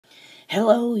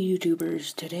Hello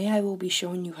YouTubers, today I will be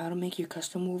showing you how to make your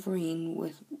custom Wolverine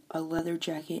with a leather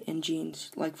jacket and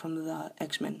jeans like from the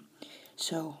X-Men.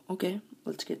 So, okay,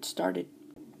 let's get started.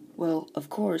 Well, of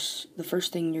course, the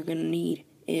first thing you're going to need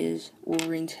is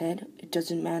Wolverine's head. It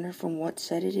doesn't matter from what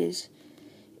set it is.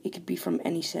 It could be from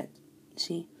any set.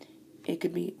 See? It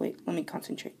could be, wait, let me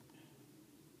concentrate.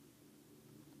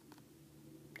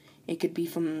 It could be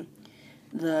from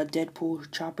the Deadpool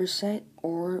Chopper set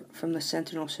or from the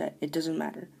Sentinel set. It doesn't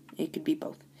matter. It could be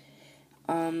both.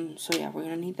 So yeah, we're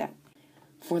gonna need that.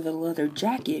 For the leather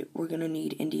jacket, we're gonna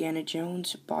need Indiana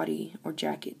Jones body or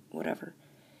jacket, whatever.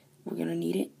 We're gonna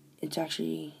need it. It's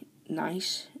actually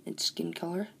nice. It's skin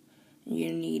color. You're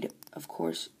gonna need, of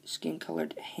course, skin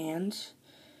colored hands.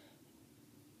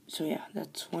 So yeah,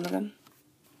 that's one of them.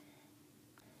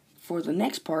 For the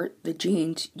next part, the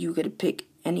jeans, you gotta pick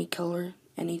any color,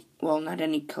 not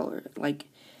any color, like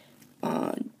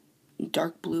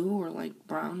dark blue or like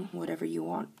brown, whatever you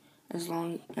want, as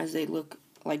long as they look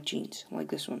like jeans, like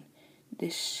this one.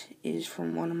 This is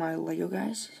from one of my Lego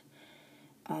guys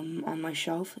on my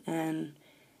shelf, and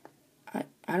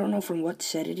I don't know from what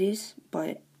set it is,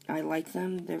 but I like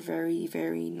them. They're very,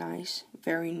 very nice,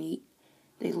 very neat.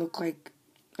 They look like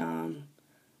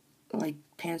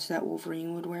pants that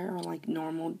Wolverine would wear, or like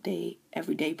normal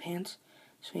everyday pants.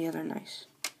 So yeah, they're nice.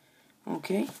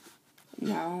 Okay,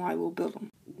 now I will build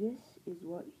them. This is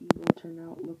what he will turn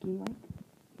out looking like.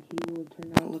 He will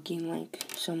turn out looking like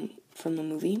some from the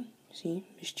movie. See,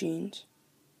 his jeans,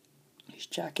 his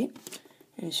jacket,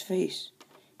 and his face.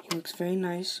 He looks very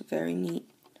nice, very neat.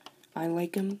 I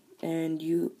like him, and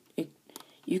you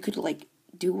could like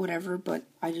do whatever, but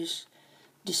I just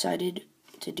decided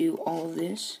to do all of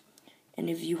this.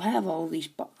 And if you have all of these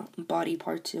body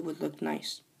parts, it would look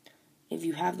nice. If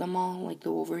you have them all, like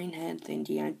the Wolverine head, the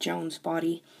Indiana Jones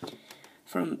body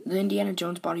from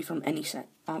any set,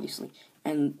 obviously,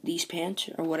 and these pants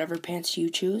or whatever pants you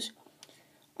choose,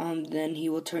 then he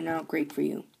will turn out great for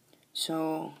you.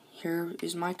 So here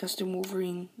is my custom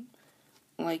Wolverine,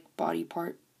 like body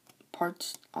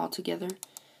parts all together,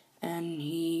 and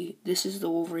this is the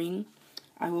Wolverine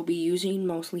I will be using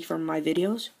mostly for my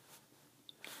videos.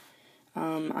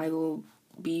 I will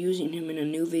be using him in a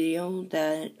new video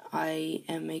that I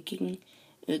am making.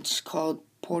 It's called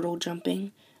Portal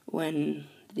Jumping, when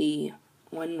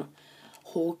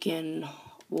Hulk and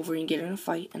Wolverine get in a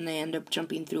fight and they end up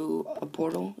jumping through a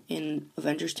portal in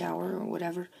Avengers Tower or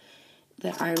whatever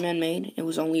that Iron Man made. It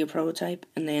was only a prototype,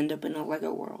 and they end up in a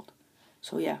Lego world.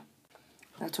 So yeah,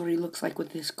 that's what he looks like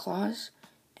with his claws,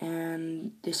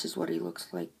 and this is what he looks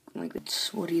like.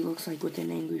 It's what he looks like with an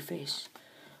angry face.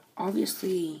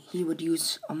 Obviously, he would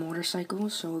use a motorcycle,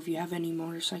 so if you have any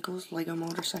motorcycles, Lego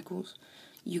motorcycles,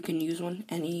 you can use one,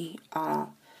 any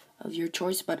of your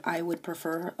choice, but I would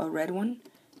prefer a red one.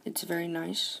 It's very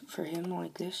nice for him,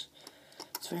 like this.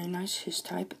 It's very nice, his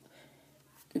type.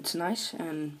 It's nice,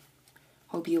 and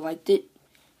hope you liked it,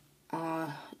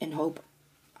 and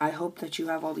I hope that you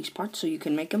have all these parts so you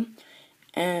can make them,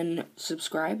 and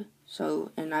subscribe,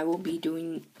 and I will be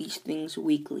doing these things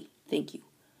weekly. Thank you.